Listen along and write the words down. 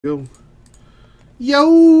Go. Yo,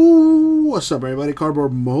 what's up, everybody?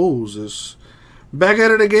 Cardboard Moses back at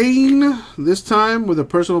it again. This time with a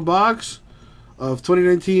personal box of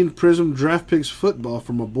 2019 Prizm Draft Picks football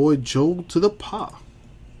from my boy Joe to the Pa.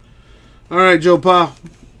 All right, Joe Pa,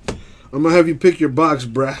 I'm gonna have you pick your box,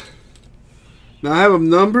 bruh. Now I have them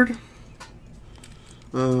numbered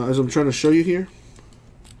as I'm trying to show you here.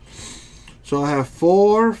 So I have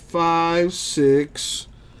 4, 5, 6,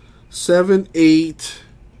 7, 8.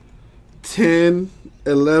 10,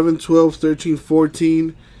 11, 12, 13,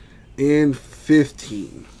 14, and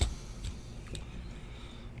 15.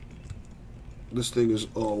 This thing is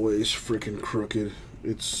always freaking crooked.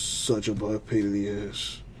 It's such a pain in the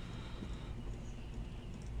ass.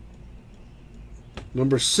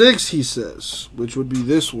 Number 6, he says, which would be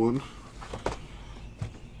this one.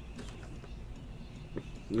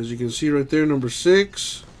 As you can see right there, number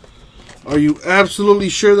 6. Are you absolutely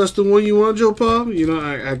sure that's the one you want, Joe Pa? You know,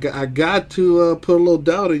 I got to put a little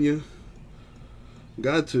doubt in you.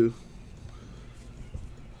 Got to.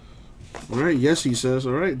 All right, yes, he says.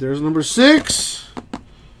 All right, there's number 6.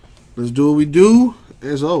 Let's do what we do,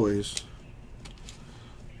 as always.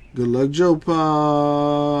 Good luck, Joe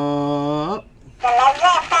Pa.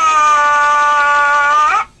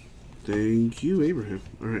 Thank you, Abraham.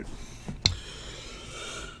 All right.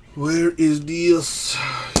 Where is this?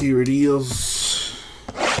 Here it is.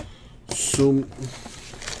 Zoom.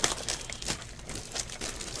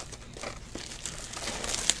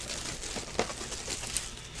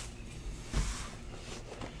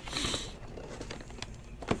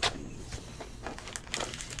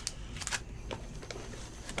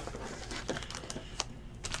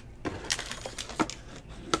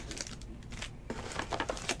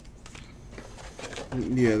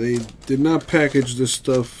 Yeah, they did not package this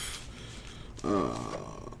stuff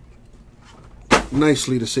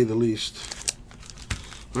nicely, to say the least.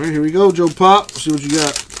 All right, here we go, Joe Pa. See what you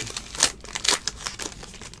got.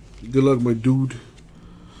 Good luck, my dude.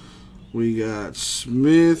 We got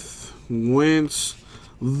Smith, Wentz,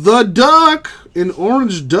 the Duck, an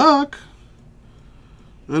orange duck.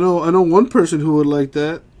 I know one person who would like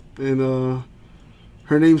that, and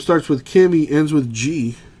her name starts with Kimmy, ends with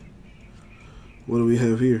G. What do we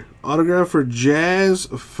have here? Autograph for Jazz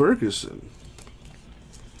Ferguson.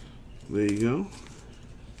 There you go.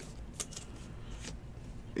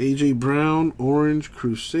 A.J. Brown, Orange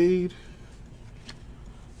Crusade.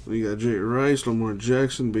 We got Jay Rice, Lamar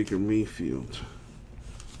Jackson, Baker Mayfield.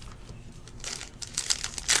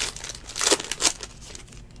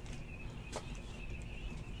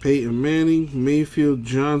 Peyton Manning, Mayfield,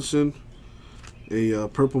 Johnson. A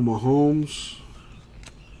purple Mahomes.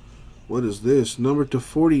 What is this? Number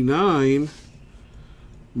 /49.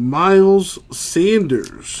 Miles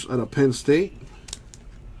Sanders out of Penn State.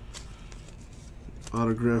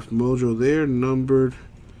 Autographed mojo there, numbered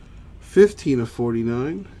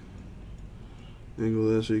 15/49. Angle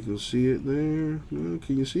that so you can see it there. Can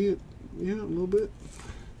you see it? Yeah, a little bit.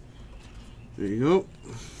 There you go.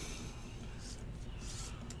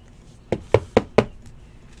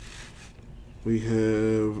 We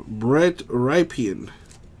have Brett Rypien.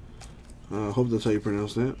 I hope that's how you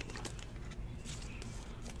pronounce that.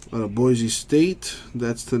 Boise State,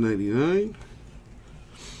 that's /99.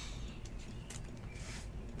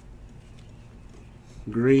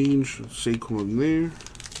 Grange, Saquon there.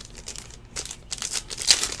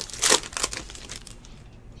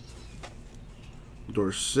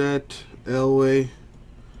 Dorsett, Elway.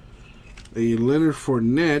 A Leonard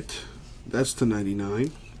Fournette, that's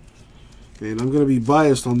 /99. And I'm going to be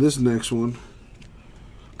biased on this next one,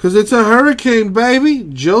 because it's a Hurricane, baby.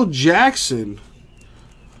 Joe Jackson.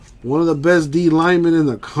 One of the best D linemen in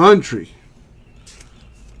the country.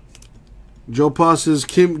 Joe Pa says,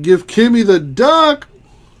 give Kimmy the Duck.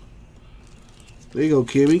 There you go,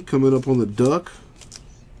 Kimmy. Coming up on the Duck.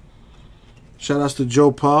 Shout outs to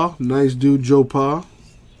Joe Pa. Nice dude, Joe Pa.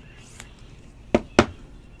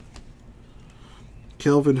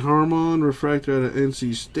 Kelvin Harmon, refractor out of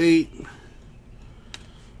NC State.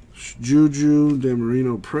 Juju,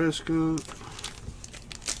 DeMarino Prescott.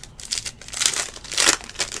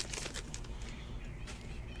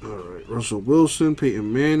 Alright, Russell Wilson,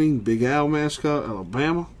 Peyton Manning, Big Al mascot,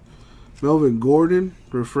 Alabama. Melvin Gordon,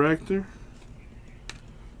 refractor.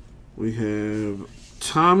 We have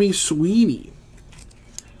Tommy Sweeney,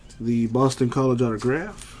 the Boston College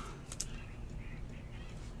autograph.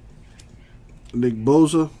 Nick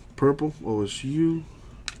Bosa, purple, OSU.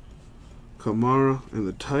 Kamara and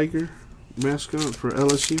the Tiger mascot for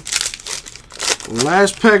LSU.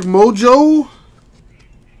 Last pack mojo.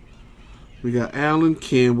 We got Allen,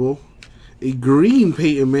 Campbell, A green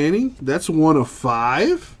Peyton Manning. That's 1 of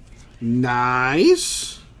 5.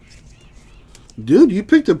 Nice. Dude, you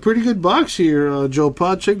picked a pretty good box here, Joe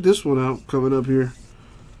Pod. Check this one out coming up here.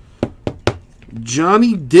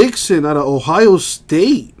 Johnny Dixon out of Ohio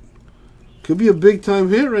State. Could be a big-time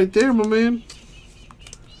hit right there, my man.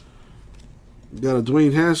 Got a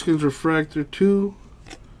Dwayne Haskins refractor, 2.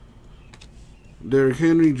 Derrick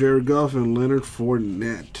Henry, Jared Goff, and Leonard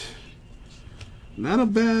Fournette. Not a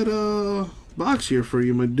bad box here for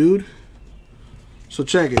you, my dude. So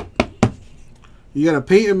check it. You got a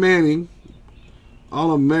Peyton Manning,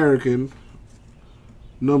 All-American,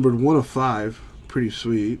 numbered 1 of 5. Pretty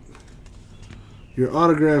sweet. Your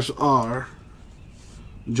autographs are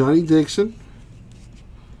Johnny Dixon,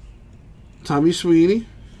 Tommy Sweeney,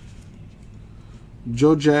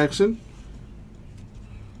 Joe Jackson,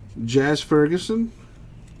 Jazz Ferguson,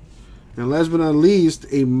 and last but not least,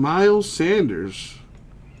 a Miles Sanders,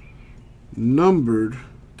 numbered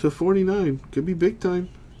to 49. Could be big time.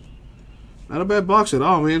 Not a bad box at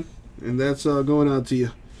all, man. And that's going out to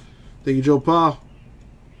you. Thank you, Joe Pa.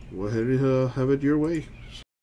 Go ahead and have it your way.